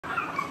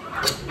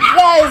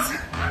Guys,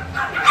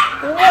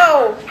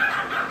 whoa!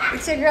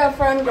 It's your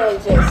girlfriend,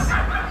 gorgeous.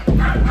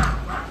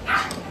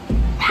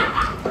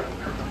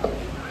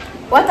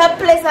 What a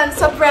pleasant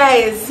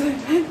surprise!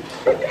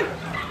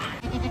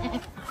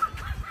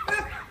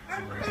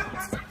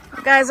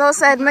 Guys,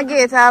 outside my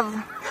gate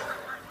have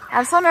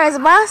sunrise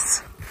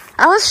bass.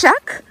 I was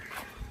shocked.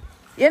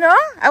 You know,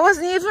 I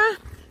wasn't even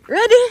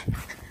ready.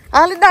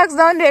 All the dogs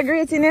down there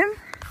greeting him.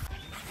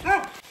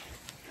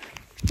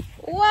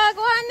 What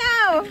go on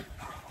now?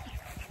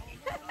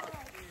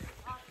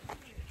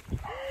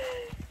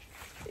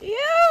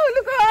 Yo,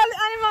 look at all the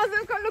animals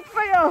that come look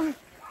for you.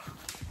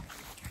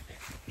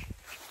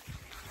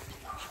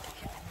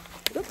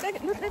 Look at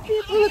the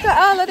people, look at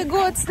all of the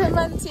goats them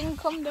and thing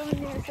come down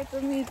here so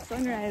to meet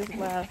sunrise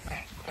bass.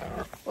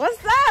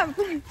 What's up?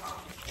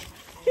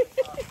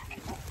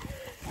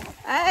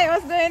 Hey,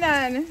 what's going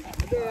on?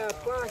 Yeah,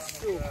 pass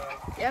through.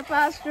 Yeah,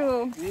 pass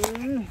through.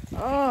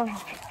 Oh,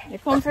 you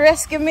come to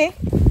rescue me?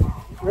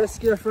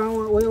 Rescue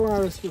from where you want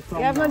to rescue from?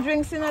 You have no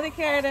drinks in the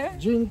car there?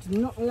 Drink,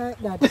 nothing like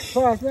that.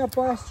 Pass, me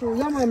pass through.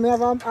 Yeah, man, me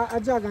have a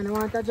dragon. You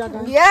want a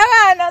dragon? Yeah,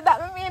 man, that's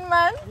that me mean,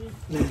 man.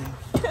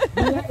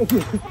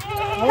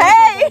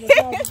 Hey!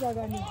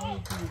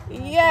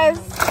 Yes.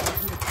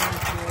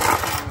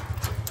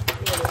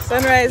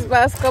 Sunrise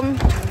bass come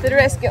to the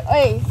rescue.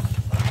 Hey,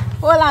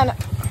 hold on.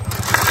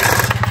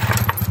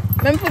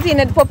 I'm putting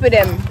the puppy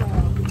them.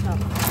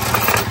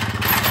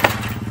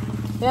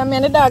 Yeah, me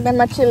and the dog them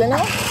are chilling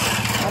now.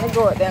 And the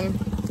goat them.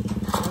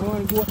 I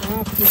want to go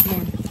active,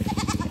 man.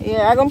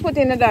 Yeah, I'm going to put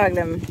in the dog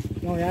them.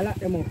 No, you lock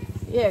them up.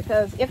 Yeah,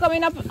 because you're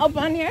coming up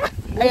on here?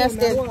 Yeah, I want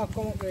to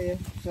come up there.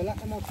 So lock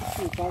them up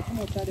for 2. Because too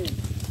much of them.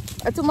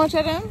 Too much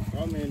of them?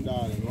 Come in,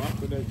 darling. What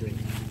could I drink?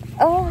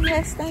 Oh,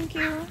 yes, thank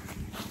you.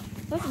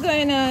 What's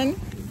going on?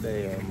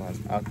 They are man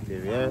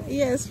active, yeah?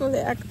 Yes, fully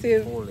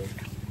active. Fully.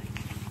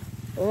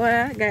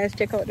 Well, guys,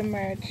 check out the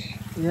merch.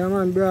 Yeah,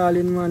 man,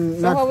 brawling, man.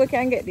 So how we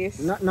can get this?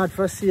 Not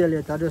for sale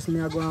yet. I just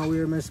me I go and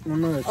wear my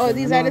merch. Oh,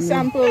 these are the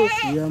samples?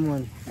 Yeah,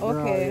 man.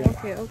 Okay,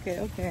 Brawling.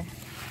 okay.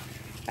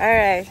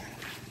 Alright.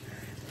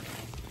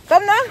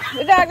 Come now.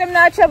 The dog them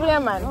not trouble you,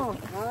 man. Oh,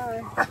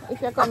 alright. If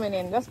you're coming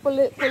in. Just pull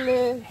it.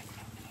 Wine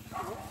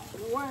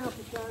up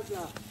the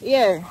charger.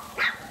 Yeah.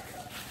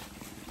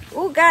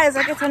 Oh, guys,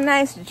 I get a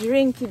nice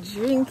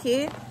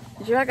drinky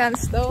dragon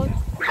stout.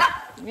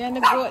 Me and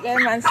the goat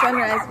them and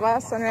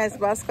sunrise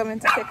bass coming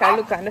to take a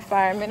look at the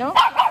farm, you know.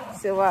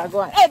 See what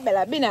going on. Hey,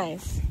 Bella, be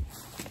nice.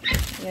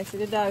 Yeah, see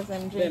the dogs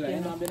them drinking. Bella, you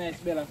know, be nice,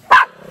 Bella.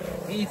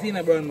 Easy in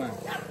a brown man.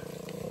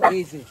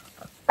 Easy.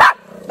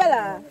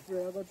 Bella.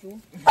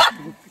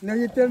 Now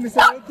you tell me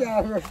something you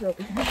can't rush up.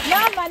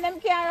 No, man, them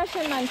can't rush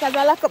in, man, because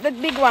I lock up the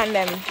big one,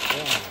 them.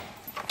 Yeah.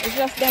 It's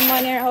just them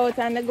one here out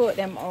and the goat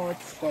them out.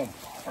 Come.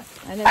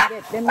 And then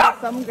them get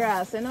some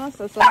grass, you know,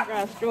 so some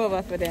grass throw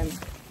over for them.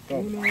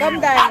 Come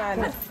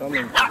Diamond. Come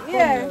in.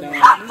 Yeah.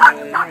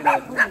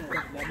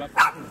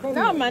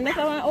 No, man, that's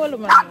one old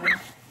man.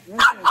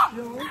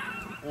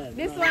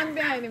 This one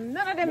behind him,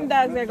 none of them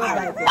dogs are going to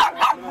bite it.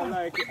 I don't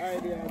like the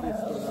idea of this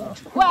one.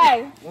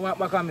 Why? What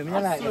back on me?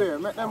 I swear,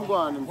 make them go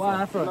on him.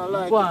 I don't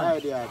like the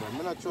idea of them.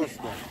 I don't trust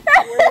them.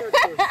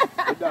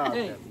 The dog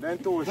them. Them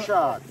too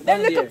short.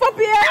 Them little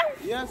puppy here?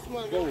 Yes,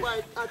 man. They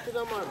bite after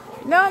the man.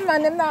 No,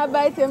 man, them not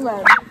bite you,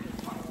 man.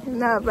 Them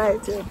not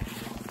bite you.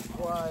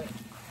 Why?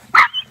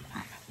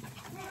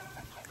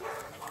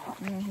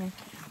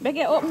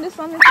 Becky, open this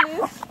one,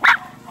 please.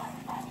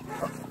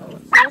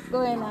 What's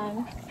going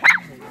on?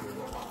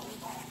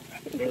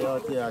 They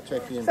out here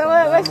checking. So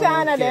what's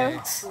Sean of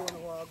them?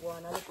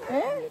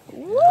 Eh?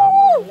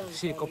 Woo!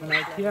 Shake up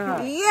like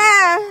yeah.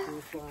 Yeah!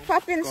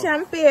 Popping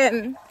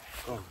champagne.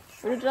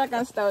 The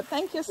dragon stout.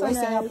 Thank you so much.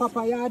 I pop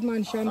a yard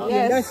man champagne.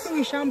 Yes. That's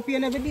free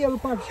champagne every day we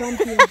pop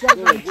champagne.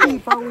 Dragon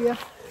cheap away.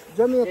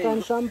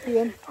 Jamaican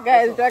champagne.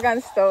 Guys,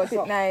 dragon stout,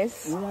 it's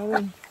nice.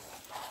 Yeah,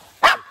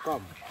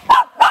 Come.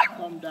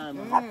 Come,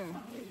 Diamond. Mm. Come,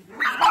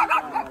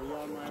 Diamond.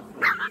 You're my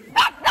friend.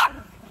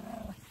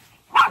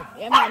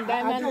 Yeah, man, I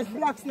Diamond. just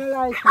blacks no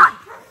like it.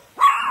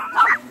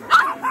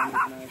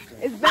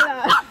 It's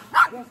Bella.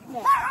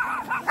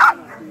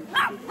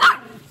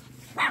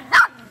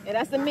 Yeah,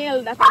 that's the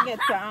male that I get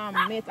to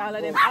mate all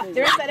of them.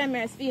 The rest of them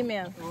is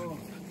female. Oh.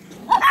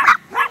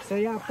 So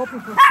you have puppy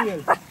for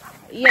sale?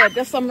 Yeah,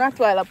 just some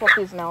Rottweiler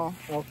puppies now.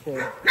 Okay.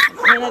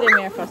 None of them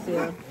are for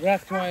sale.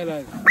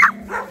 Rottweilers. So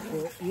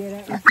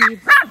yeah, that is it.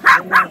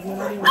 Then I have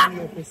none of them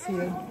here for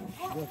sale.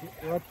 But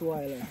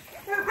Rottweiler.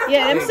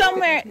 Yeah,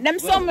 them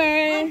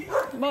somewhere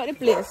about the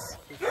place.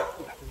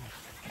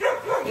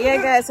 Yeah,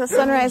 guys, so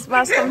Sunrise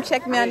Bass, come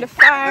check me on the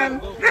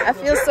farm. I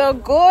feel so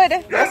good.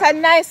 That's a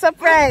nice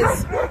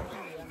surprise.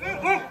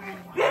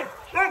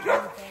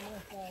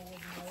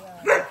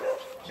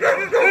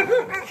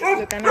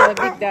 Look at all the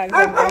big dogs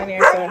down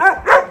here, so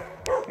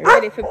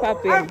ready for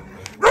popping.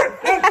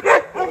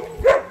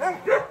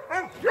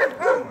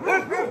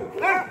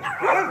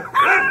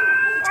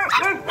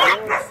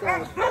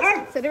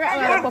 So the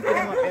Rottweiler puppy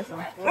them up there, so.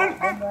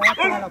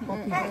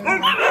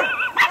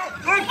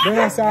 Then I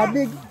saw a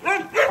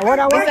These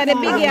are the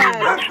big yard.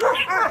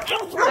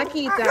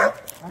 Akita.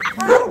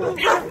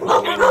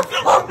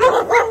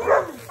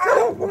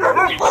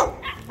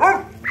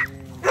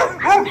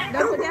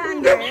 Don't put your hand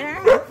there,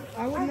 yeah? I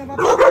would never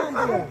put my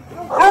hand there.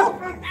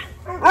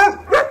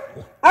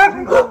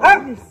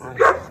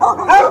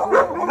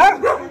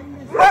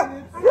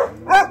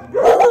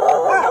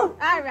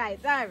 Alright,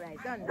 done.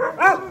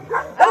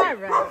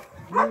 Alright.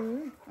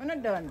 We're not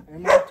done.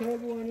 I'm not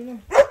third one, you know.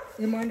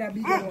 I'm on that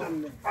bigger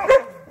one.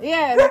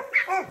 Yeah.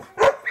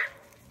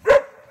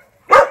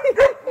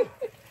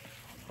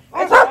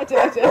 Watch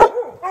it.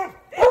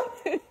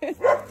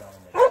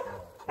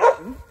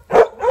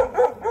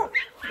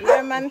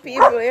 Yeah, man,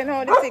 people, you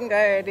know the thing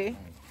already.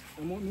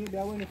 I want me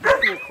there when you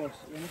focus.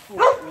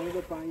 When you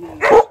go on you.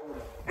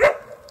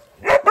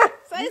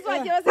 So it's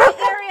what, you was in the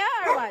area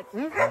or what?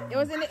 You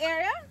was in the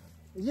area?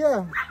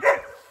 Yeah,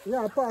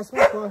 I pass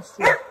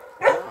through.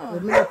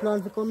 If I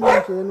plan to come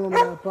in, you know,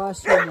 I pass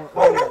through.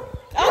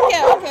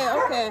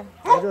 Okay.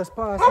 I just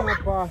pass.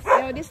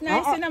 Yo, this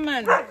nice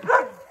cinnamon.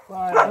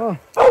 Oh,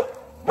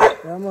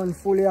 yeah, man,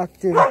 fully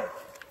active.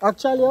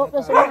 Actually, I hope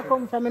that's where I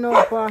come from, you know,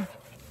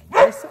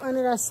 there's something on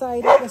the other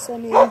side, that's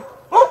on the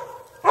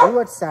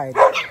road side. I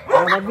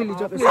have a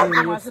village up the side,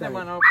 the road side.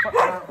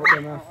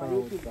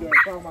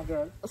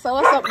 So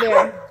what's up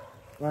there?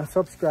 Man,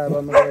 subscribe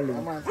on my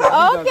link.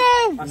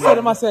 Okay. I saw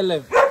them myself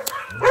live.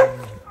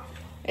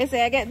 You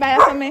say I get by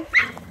for me?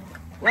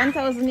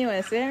 1,000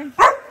 US, yeah?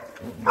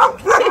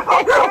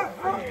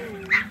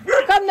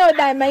 Come now,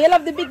 Diamond. You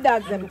love the big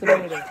dogs, them too.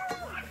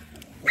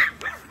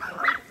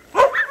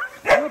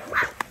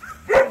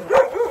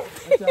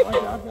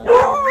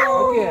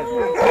 Okay.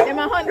 Them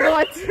a hunt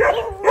goat.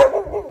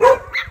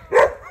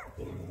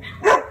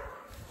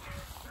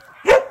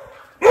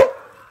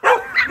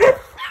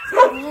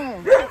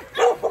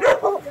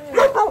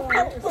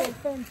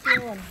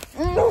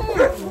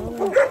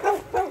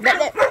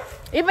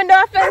 Even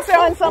though a fence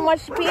around so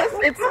much space,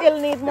 it still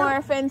needs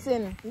more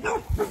fencing. Yeah,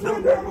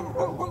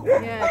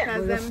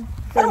 because them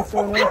Fence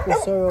on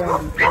the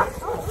surround.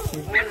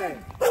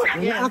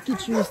 When the ackee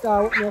tree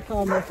start, you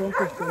call me from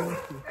cooking.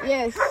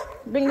 yes,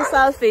 bring the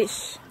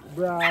saltfish.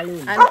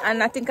 Brawling.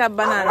 And I think a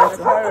banana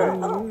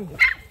too.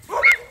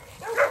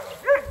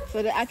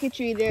 So the ackee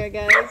tree there,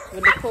 guys,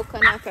 with the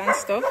coconut and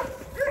stuff.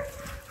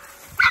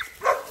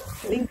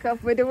 Link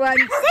up with the one.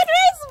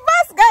 Sunrise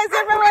bus, guys.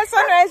 Everywhere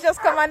sunrise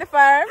just come on the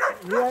farm.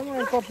 Yeah, I know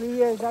a couple of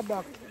years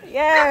back.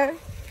 Yeah.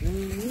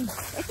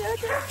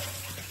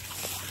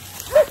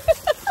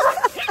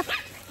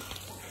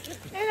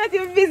 You're not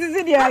even busy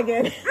in here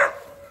again.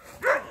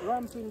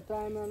 Ramping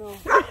time, you know.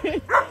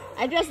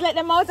 I just let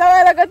them out a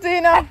while ago too,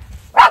 you know.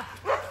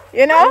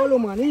 You know? Hello,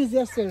 man. Ease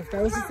yourself.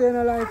 I was saying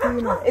I like you,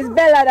 you know. It's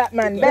Bella, that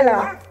man.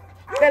 Bella.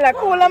 Bella,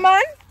 cooler,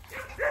 man.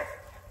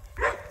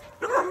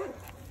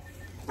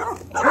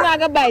 I'm not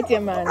gonna bite you,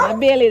 man. I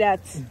barely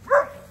that.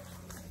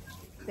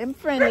 Them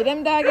friendly.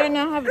 Them dog here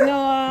not have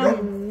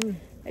no.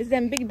 It's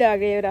them big dog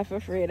here you'd have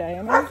afraid of,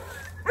 you know?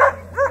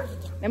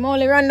 Them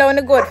only run down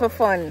the goat for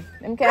fun.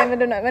 Them can't even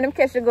do nothing. When them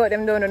catch the goat,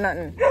 them don't do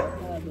nothing.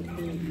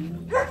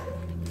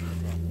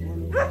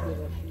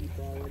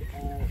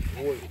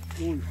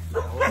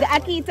 The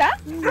Akita?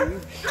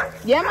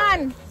 Yeah,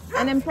 man.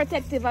 And them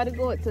protective of the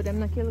goat, so them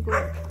not kill the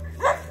goat.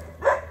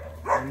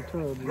 I'm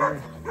terrible, yeah.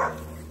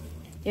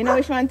 You know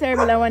which one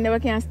terrible and one never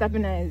can stop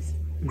in eyes?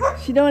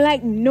 She don't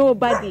like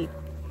nobody.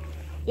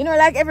 You know,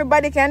 like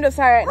everybody can do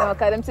her right now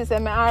because them sister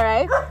me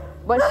alright.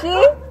 But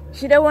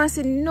she don't want to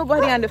see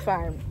nobody on the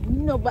farm.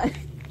 Nobody.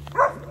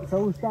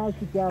 So we start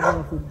to have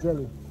enough with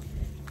jelly.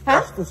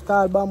 Huh? To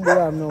start bamboo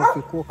have enough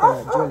with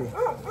coconut jelly.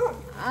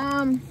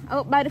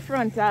 Out by the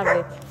front of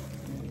it.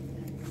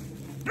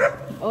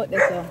 Out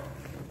there, sir.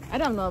 I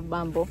don't know of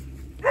bamboo.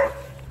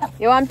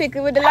 You want to pick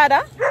it with the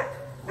ladder?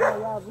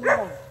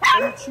 Yeah.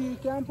 And tree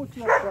can put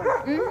you up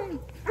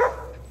front.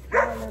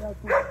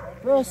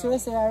 First, we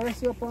say I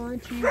rest you up on a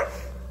tree.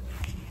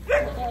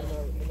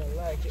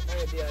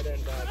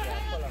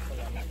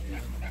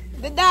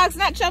 The dog's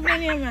not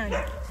troubling you, man.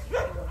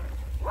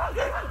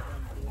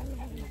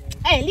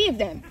 Hey, leave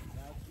them.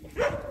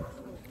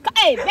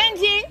 Hey,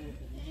 Benji.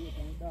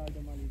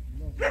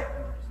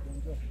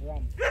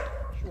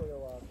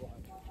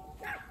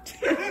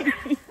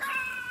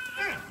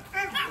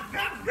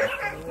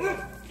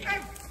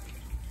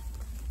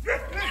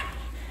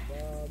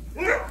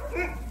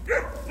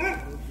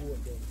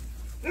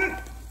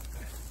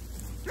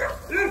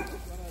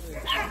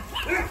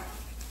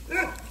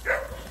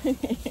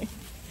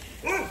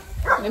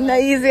 It's not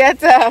easy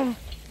at all.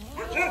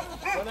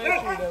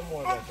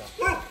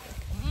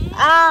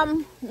 I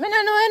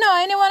don't know,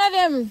 any one of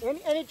them.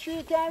 Any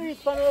tree can reach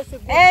for us.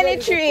 Any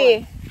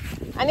tree.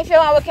 And if you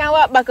want, we can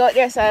walk back out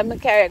there so I can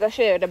carry go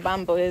show you where the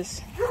bamboo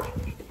is.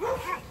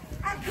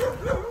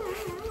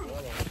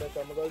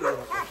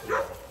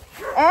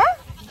 Huh?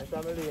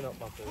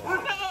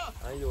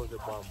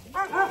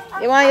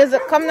 You want to use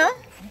it? Come now.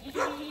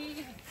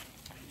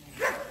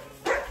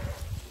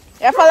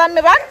 You follow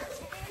me back?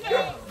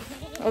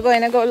 We're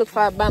going to go look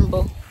for a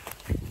bamboo.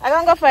 I'm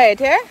going to go for it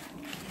here.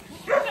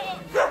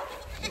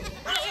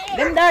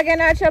 Them dog in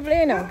our trouble,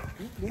 you know.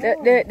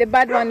 The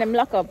bad one, them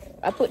lock up.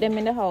 I put them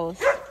in the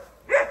house.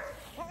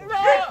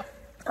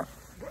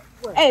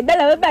 Hey,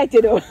 Bella, we bite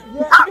you though.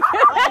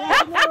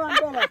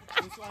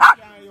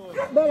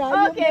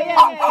 Bella, okay,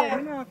 yeah.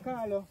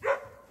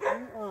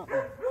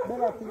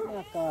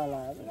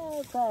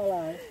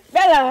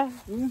 Bella,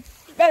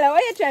 Bella, why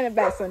you trying to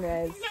bite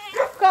Sunrise?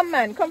 Come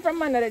man, come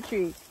from under the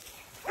tree.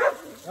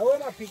 I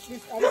want to pick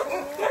this.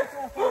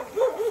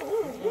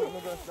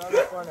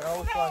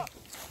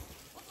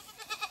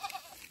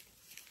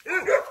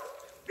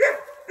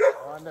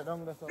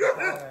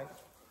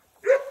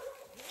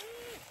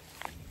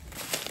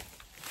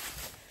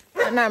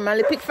 I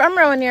normally pick from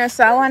around here,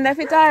 so I wonder if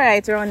it's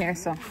alright around here,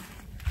 so.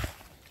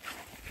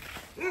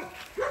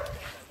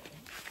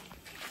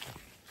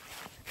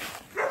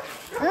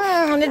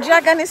 The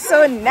dragon is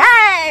so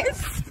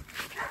nice.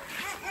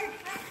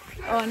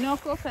 Oh, no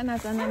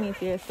coconut underneath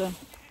here, so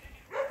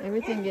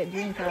everything get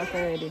drink off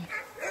already.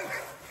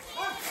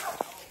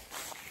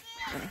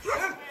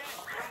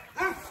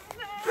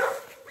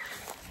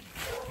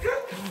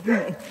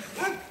 Yes.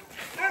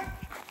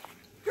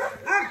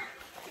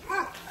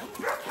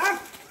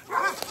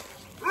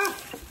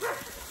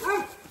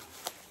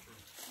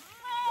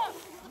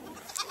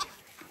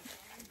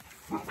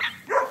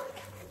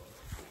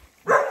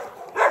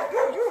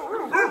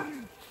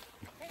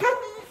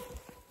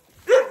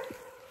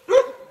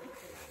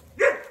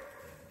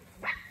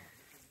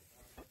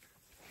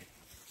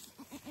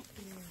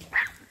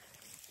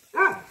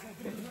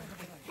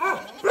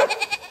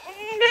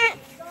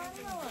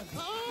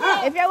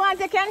 If you want,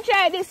 you can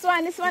try this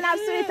one. This one has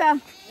sweeter.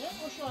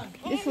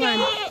 This one.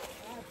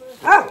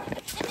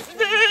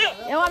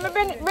 You want me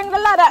bring the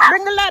ladder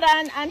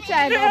and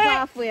try it over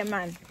halfway,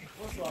 man.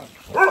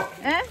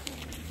 Eh?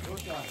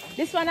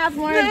 This one has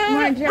more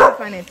drop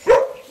on it.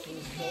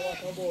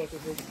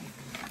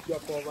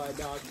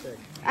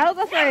 I'll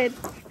go for it.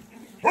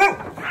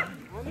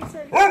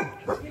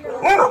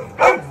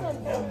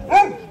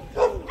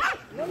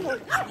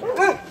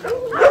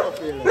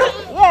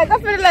 Yeah, go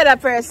for the leather,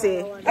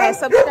 Percy. Hey,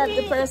 subscribe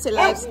to Percy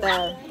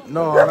Lifestyle.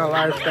 No, not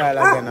Lifestyle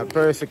again, a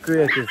Percy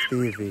Creative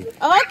TV.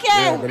 Okay.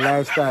 Yeah, the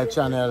Lifestyle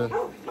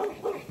channel,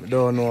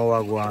 don't know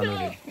what going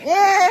on with it.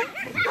 Yeah.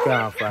 You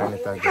can't find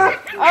it again.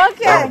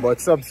 Okay.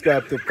 But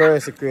subscribe to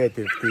Percy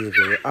Creative TV,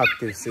 we're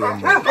active same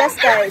month. Yes,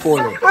 guys.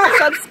 Follow.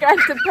 Subscribe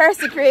to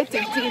Percy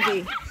Creative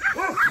TV.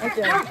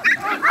 Okay.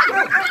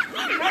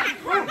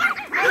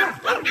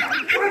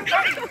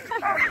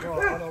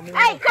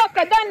 Hey,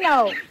 Coco, don't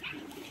know.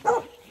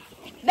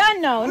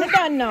 Don't know, no,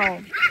 don't know.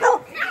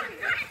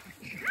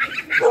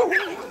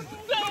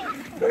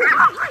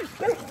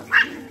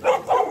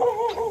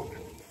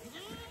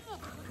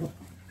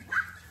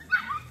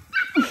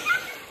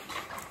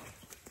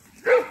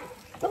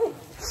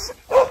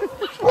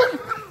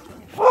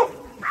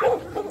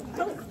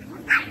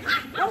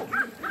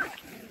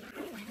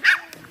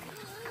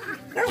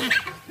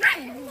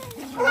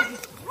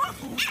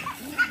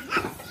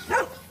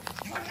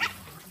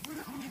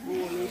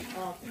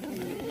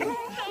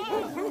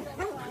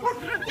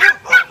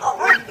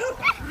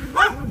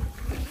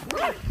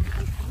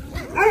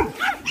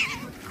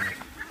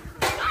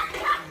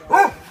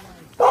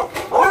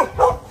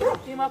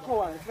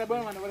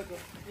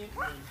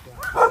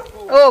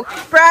 Oh,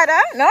 Prada?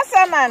 No,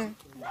 sir, man.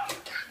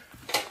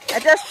 I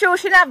just show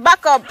she not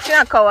back up. She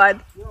not coward.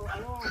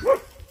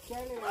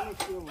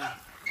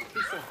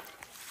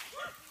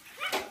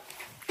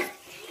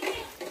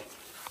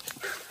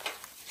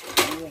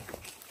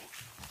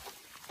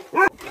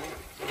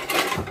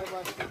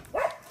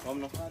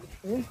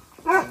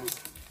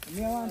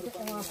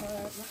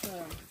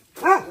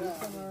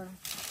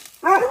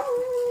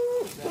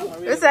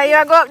 You say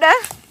you go up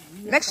there?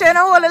 Make sure you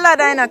don't hold the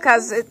ladder in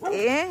because it,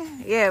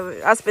 yeah,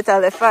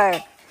 hospital, the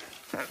fire.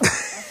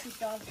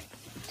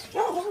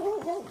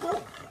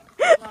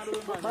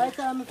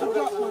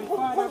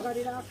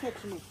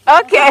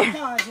 Okay.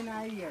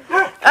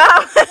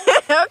 Oh,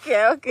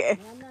 okay.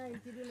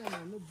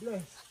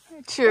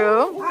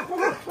 True.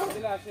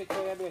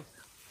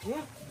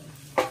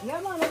 Yeah,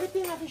 man,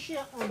 everything has to shake,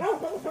 man.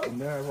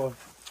 Nervous.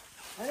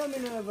 I don't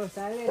mean nervous, I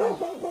lay down.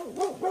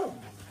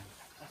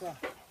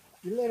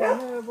 You lay down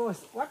nervous.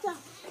 Watch out.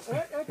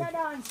 Let her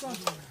dance,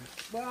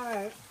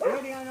 boy.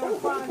 Ready on our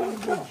farming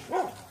bridge.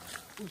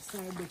 Which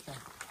side better?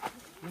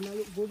 You know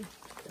look good?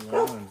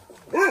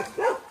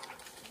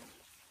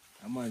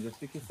 Yeah, man, just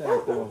stick your side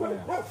over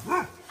here.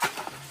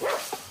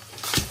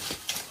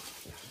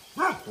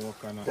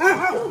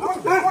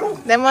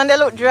 Them one they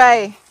look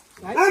dry.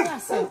 Like I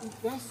said,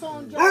 they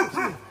sound dry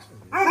too.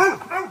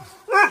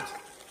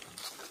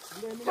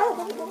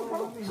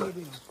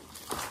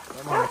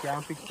 Yeah, man, you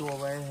can't pick two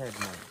over your head,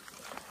 man.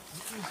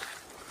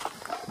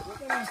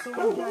 Look at that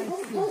sound dry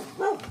too.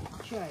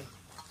 Try.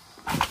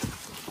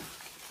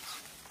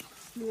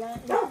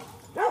 Like that.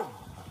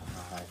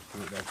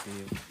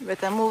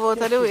 Better move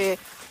out of the way.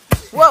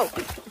 Whoa!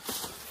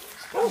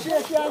 She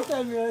can't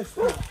tell me a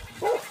story.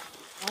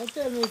 I'll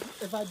tell me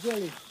if I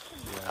jelly.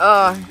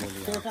 Oh.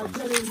 So if I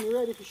jelly, you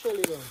ready for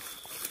shelly then?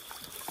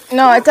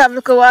 No, it have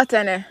little water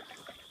in it.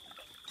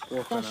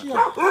 Coconut.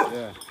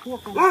 Yeah.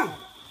 Coconut.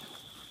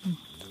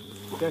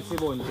 That's the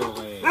one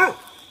over here.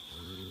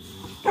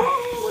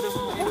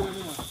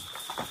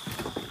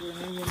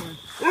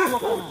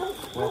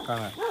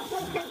 Coconut.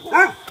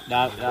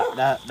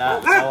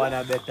 That one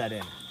are better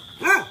than.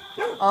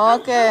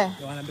 Okay.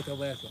 You want a bit of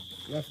where, sir?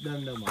 Left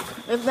them there, man.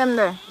 Leave them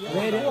there.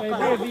 Ready?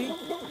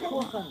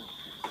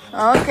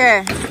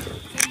 Okay.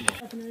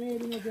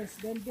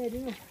 Them dead, you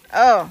know.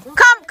 Oh.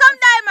 Come,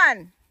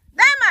 Diamond.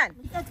 Diamond.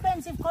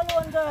 Expensive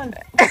cologne, girl.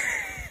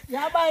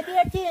 You buy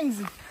their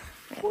things.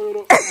 I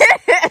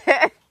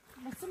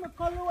see my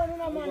cologne, you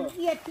know, man.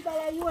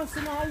 $80 US,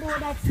 you know, although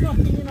that's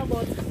nothing, you know,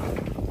 but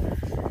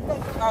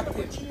that's a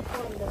cheap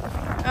one, though.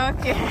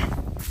 Okay.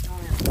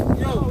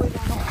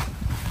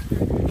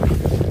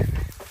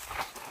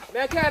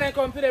 Make Karen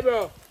come today,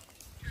 bro.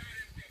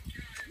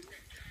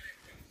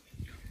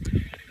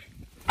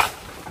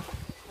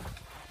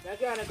 Make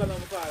Karen come on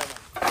the car, man.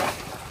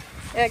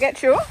 Yeah, get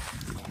through.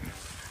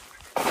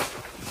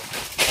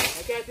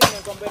 I can't think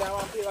of come better. I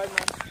want to feel like,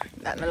 man.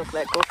 That may look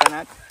like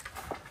coconut.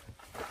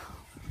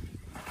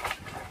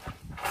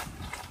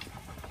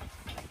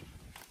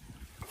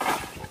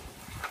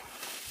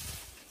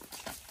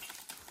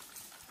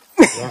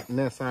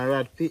 Ratness and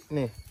rat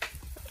pitney.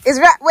 Is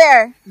rat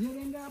where? You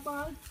in there,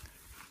 ball?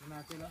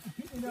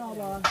 In there,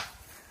 ball.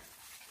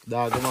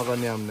 Dog, I'm not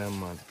going to name them,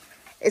 man.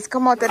 It's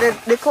come out of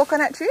the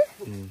coconut tree?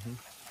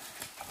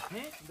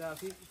 Hey,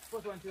 that's it.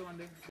 First one, two, one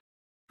day.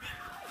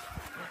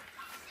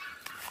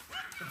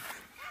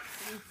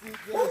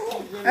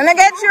 And I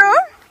get through?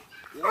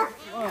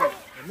 Oh,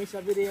 I miss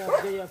a video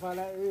there for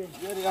like rain.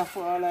 Yeah, they are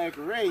for like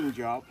rain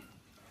job.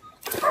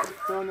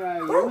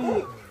 Sunrise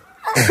week.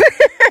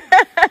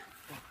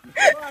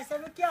 Boy, so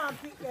we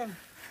can't pick them.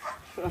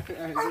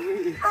 Sunrise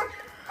week.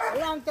 A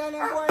long time,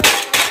 them boy,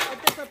 I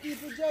take a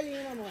people jelly,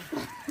 you know, man.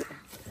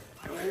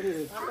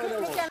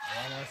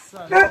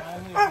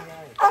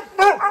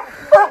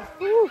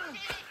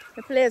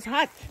 The place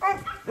hot.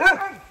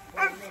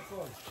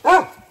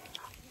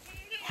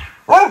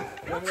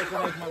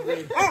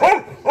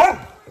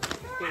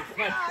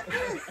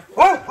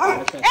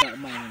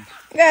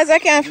 Guys, I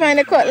can't find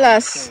the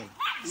cutlass.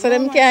 So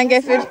them can't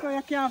get it.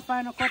 You can't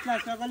find a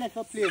cutlass, you're going to left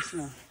a place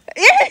now.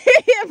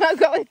 Yeah, but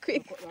go it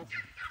quick.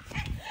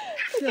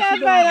 I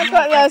can't find a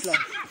cutlass.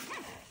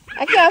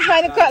 I can't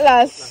find the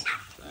cutlass.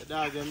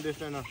 Dog, them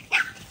different.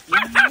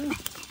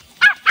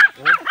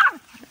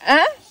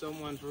 Huh?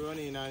 Someone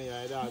running on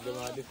here, dog, them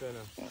are different.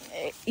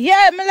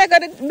 Yeah, I like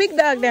got the big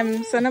dog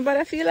them, so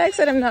nobody feel like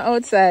so them not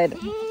outside.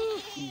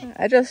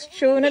 I just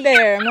threw in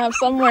there. I have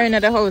somewhere in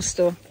the house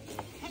too.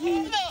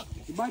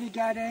 The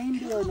bodyguard are in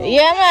there now.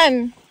 Yeah,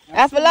 man. I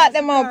have to lock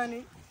them up.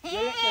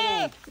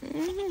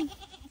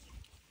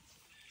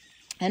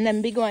 And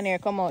then big one here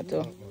come out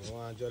too.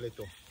 One jolly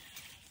too.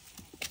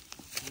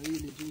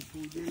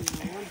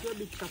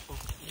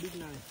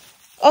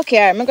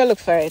 Okay, I'm gonna look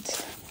for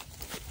it.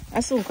 I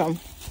soon come.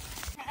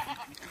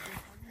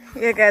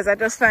 Yeah, guys, I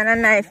just found a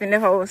knife in the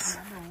house.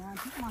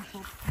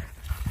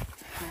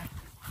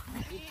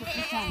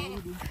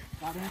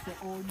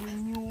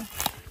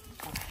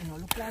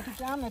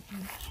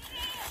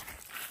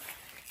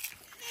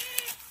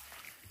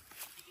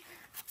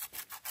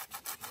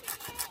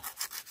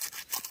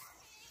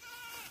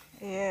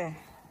 Yeah.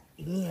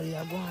 Nearly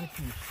a gone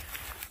fish.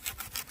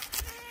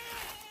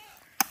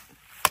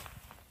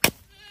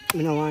 I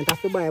don't want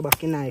to buy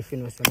back a knife, you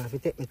know, so I have to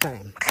take my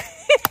time.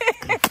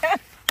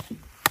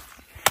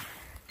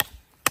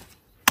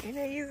 You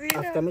know, easy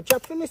After enough. I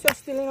chop finish, I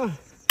still, you know.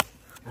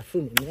 I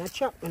finish, I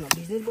chop, you know,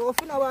 business go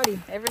for nobody.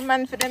 Every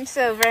man for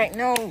themselves right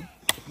now.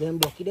 Then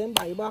bucky them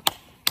buy back.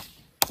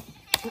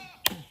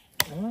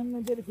 I'm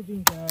not ready for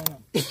drink. I'm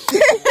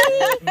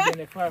going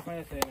to far from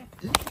your side.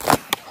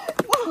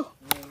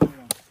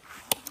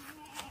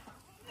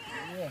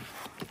 Yeah.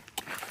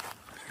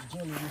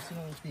 Jelly, you see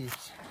my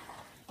fish.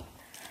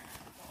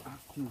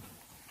 Cool.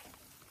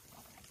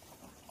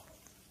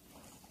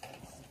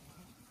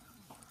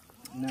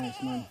 Nice,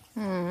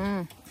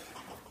 man.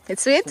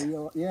 It's sweet?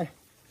 So yeah,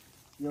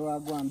 you are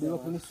going to build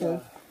up on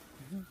yourself.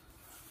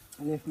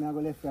 And if I go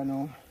left you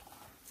now,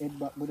 head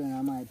back go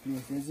down my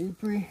place. You see,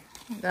 pre?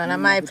 Down at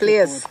my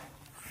place.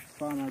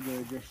 Farmer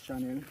Girl Jess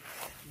channel.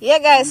 Yeah,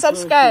 guys,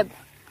 subscribe.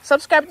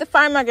 Subscribe to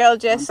Farmer Girl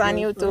Jess on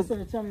YouTube. What's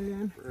the channel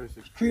name?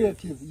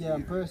 Creative. Yeah,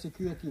 I'm Percy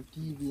Creative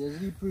TV. You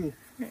see, pre?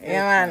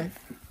 Yeah, man.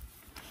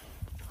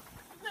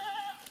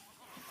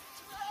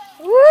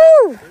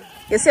 Woo!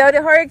 You see how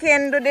the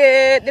hurricane do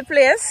the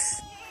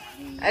place?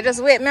 I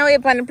just wait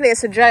on the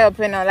place to dry up,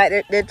 you know,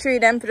 like the tree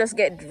them to just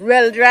get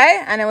real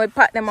dry, and then we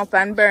pack them up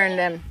and burn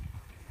them.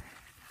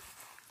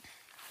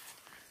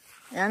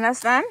 You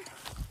understand?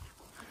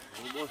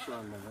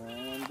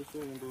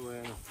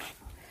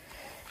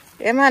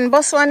 Yeah, man,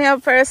 boss one here,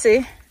 Percy.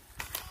 I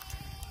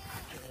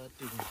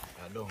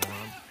don't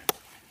want.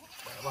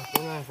 What's the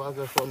knife as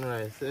a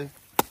sunrise, eh?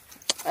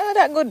 Oh,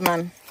 that good,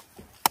 man.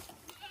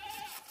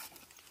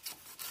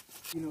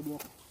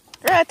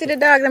 Right to the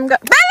dog, them go.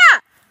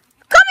 Bella!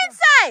 Come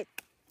inside!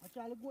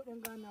 actually goat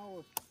them gone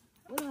now.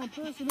 Where the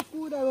person the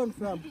food I run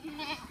from?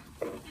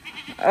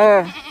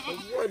 Oh.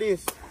 What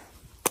is?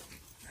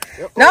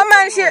 No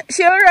man,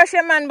 she will rush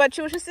a man, but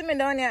she see me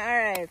down here,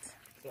 alright.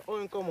 The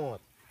oil come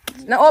out.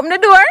 Now open the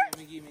door.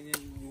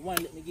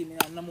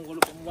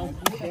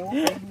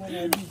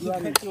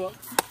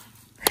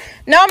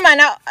 No man,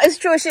 it's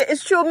true.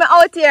 It's true. Me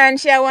out here and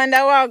she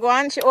wonder where I go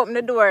and she open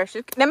the door.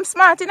 Them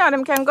smart, you know.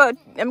 Them can go.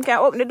 Them can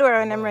open the door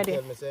when them ready.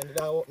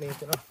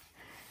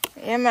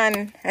 Yeah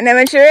man. And then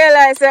when she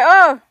realized, say,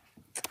 oh,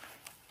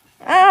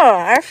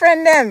 our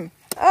friend them.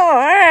 Oh, all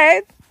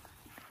right.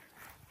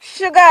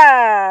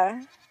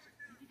 Sugar.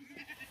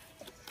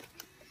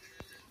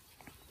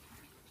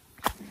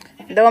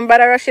 Don't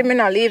bother rushing me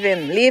now. Leave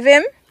him. Leave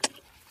him.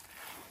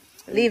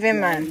 Leave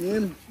him,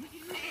 man.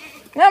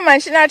 No man,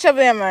 she not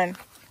trouble you, man.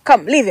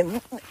 Come, leave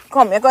him.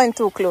 Come, you're going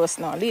too close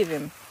now. Leave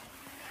him.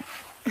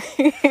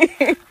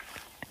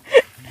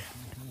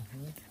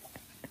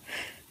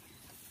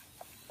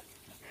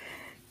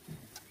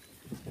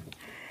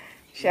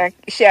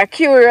 She are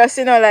curious,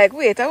 you know, like,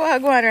 wait, I want to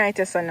go on right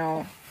here, so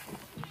now.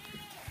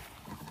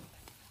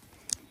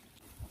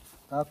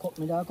 I cut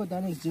me that cut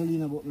and it's jelly,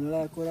 but me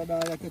like how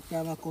that like it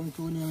can come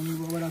to me and you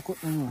go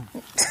cut me.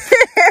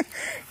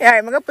 Yeah,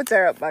 I'm going to put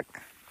her up back.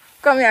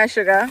 Come here,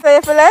 Sugar. So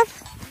you for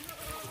left?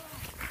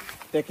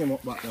 Take him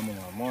up back,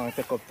 man.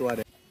 Take up two of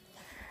them.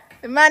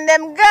 The man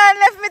them gone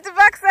left me to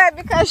backside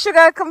because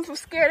Sugar come to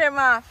scare them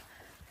off.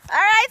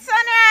 Alright,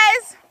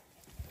 Sunrise.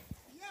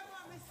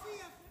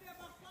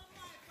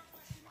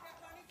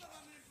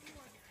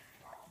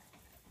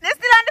 They're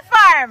still on the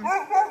farm.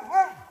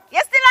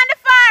 You're still on the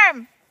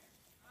farm.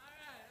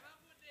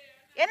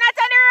 You're not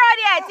on the road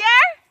yet,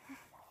 yeah?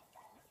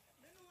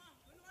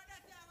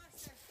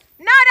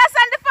 No, that's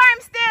on the farm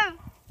still.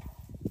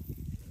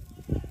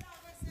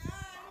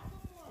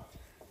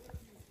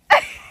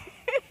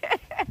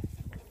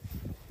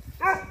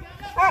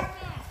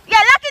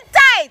 Yeah, lock it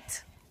tight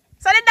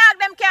so the dog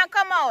them can't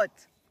come out.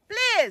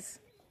 Please.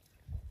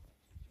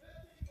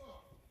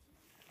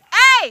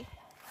 Hey,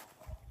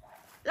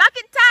 lock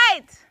it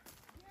tight.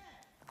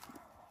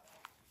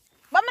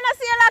 But me not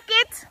see you lock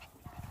it.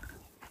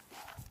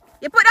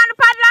 You put on the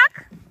padlock.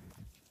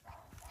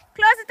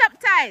 Close it up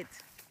tight.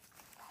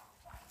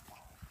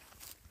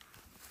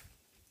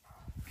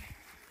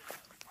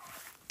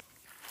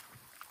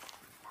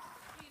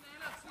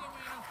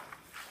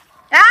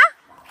 Huh?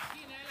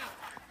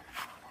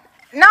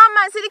 No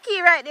man, see the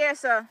key right there,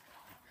 sir.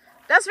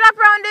 Just wrap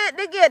around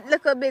the gate a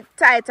little bit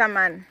tighter,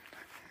 man.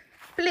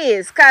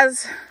 Please,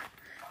 cause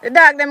the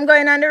dog them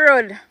going on the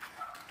road.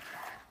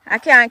 I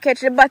can't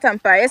catch the bottom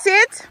part. You see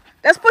it?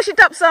 Just push it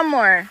up some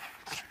more.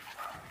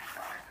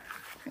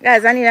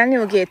 Guys, I need a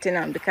new gate, you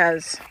know,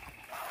 because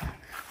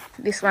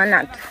this one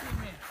not.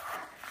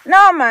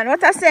 No man,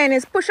 what I'm saying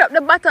is push up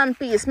the bottom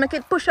piece. Make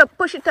it push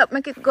it up,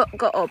 make it go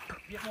up.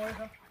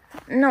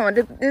 No,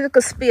 the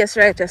little space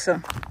right there,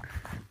 so.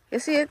 You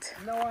see it?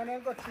 No one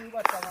ain't got two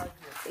bottom.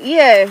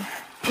 Yeah.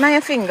 Now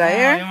your finger,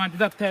 yeah? You want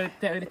that tight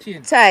with the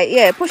chain? Tight,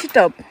 yeah, push it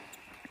up.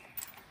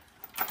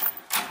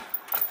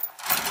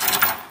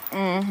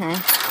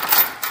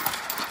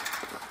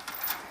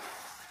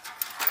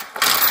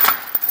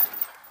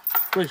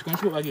 Push, come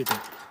shoot again.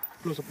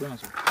 Close up the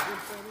answer.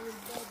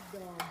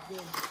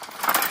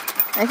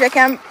 If you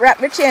can wrap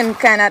the chain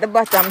kind of at the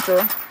bottom,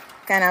 so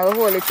kind of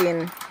hold it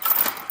in.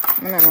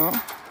 I don't know.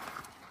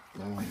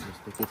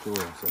 Just take it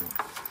away, so.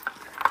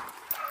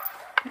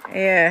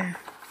 Yeah.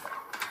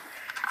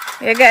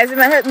 Yeah, guys, you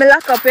might help me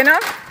lock up, you know?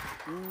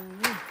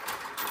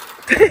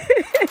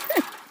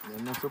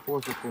 You're not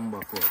supposed to come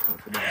back out.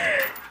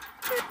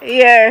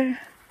 Yeah.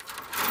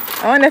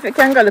 I wonder if it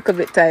can go a little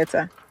bit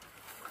tighter.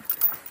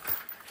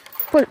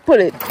 Pull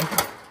it.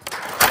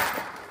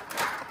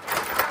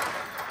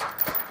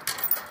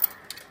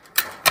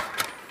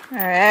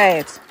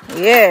 Alright.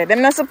 Yeah,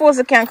 them not supposed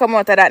to can come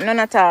out of that, none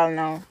at all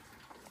now.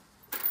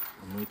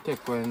 We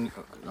take one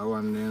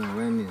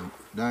when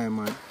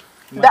diamond.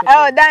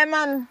 Oh,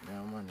 diamond.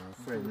 Diamond,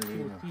 friendly,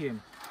 you know.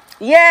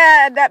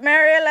 Yeah, that may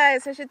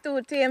realize she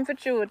too tame for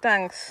true,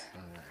 thanks.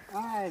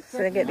 Alright,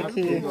 So I get the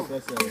key.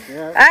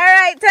 Yeah.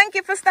 Alright, thank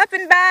you for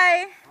stopping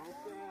by.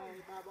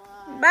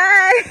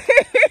 Bye.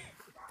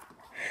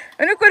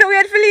 And you couldn't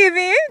wait for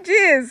leaving,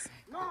 jeez.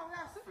 no,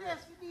 that's the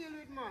place to deal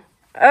with, man.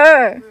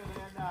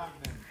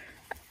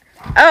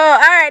 Oh,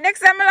 alright,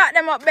 next time I lock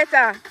them up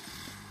better.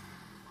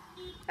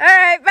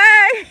 Alright,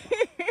 bye.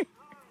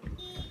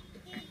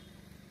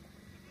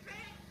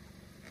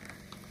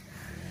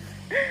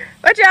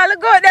 But y'all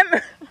look at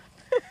them.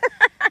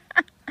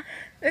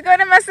 Look at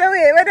them as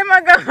away. Where them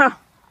a go?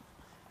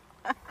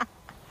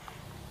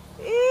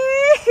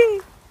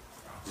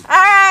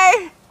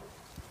 Alright.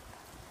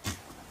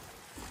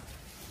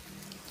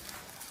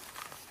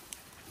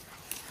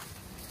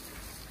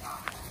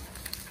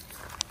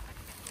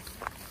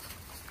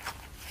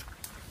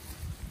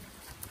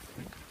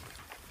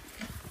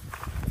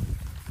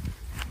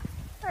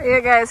 Yeah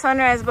guys,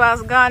 Sunrise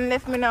boss gone,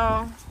 left me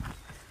now.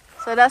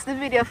 So that's the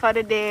video for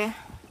the day.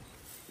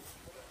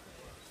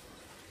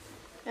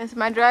 Yes,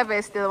 my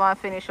driver still want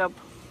to finish up.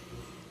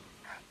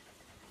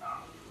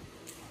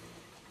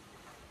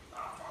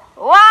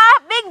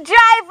 What? Big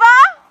driver?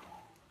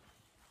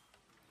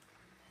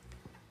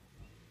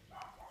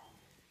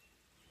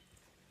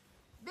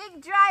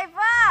 Big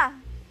driver?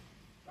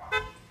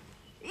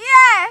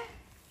 Yeah.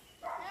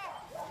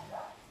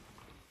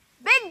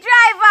 Big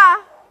driver.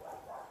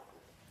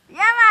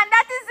 Yeah, man,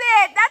 that is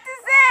it. That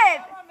is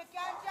it.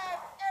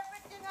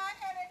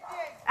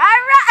 All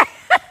right.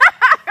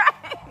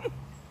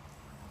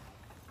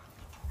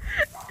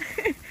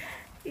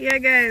 Yeah,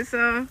 guys,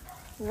 so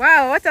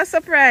wow, what a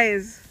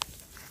surprise.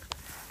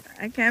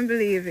 I can't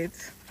believe it.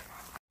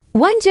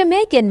 One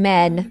Jamaican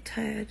man,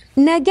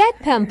 Nugget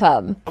Pum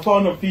Pum. I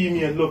found a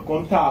female look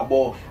on top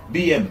about,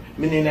 babe,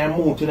 me in that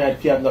mood tonight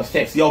if you have no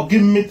sex. Yo,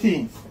 give me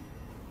things.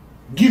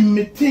 Give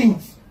me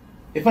things.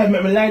 If I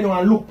make me lie down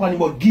and look upon it,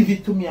 but give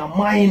it to me, I'm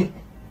mine.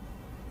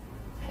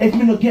 If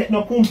me no get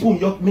no pum pum,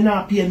 you, me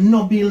not pay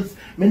no bills,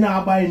 me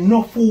not buy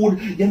no food,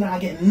 you not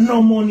get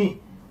no money.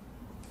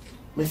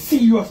 Me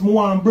serious, me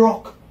want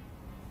broke.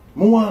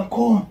 Me want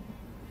come.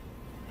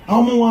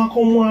 How me want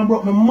come, me want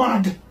broke, me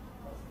mad.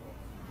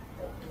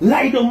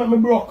 Lie down, make me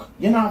broke.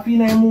 You not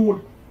feel in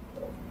mood.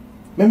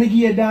 Let me give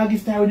you a doggy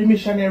style with the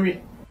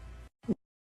missionary.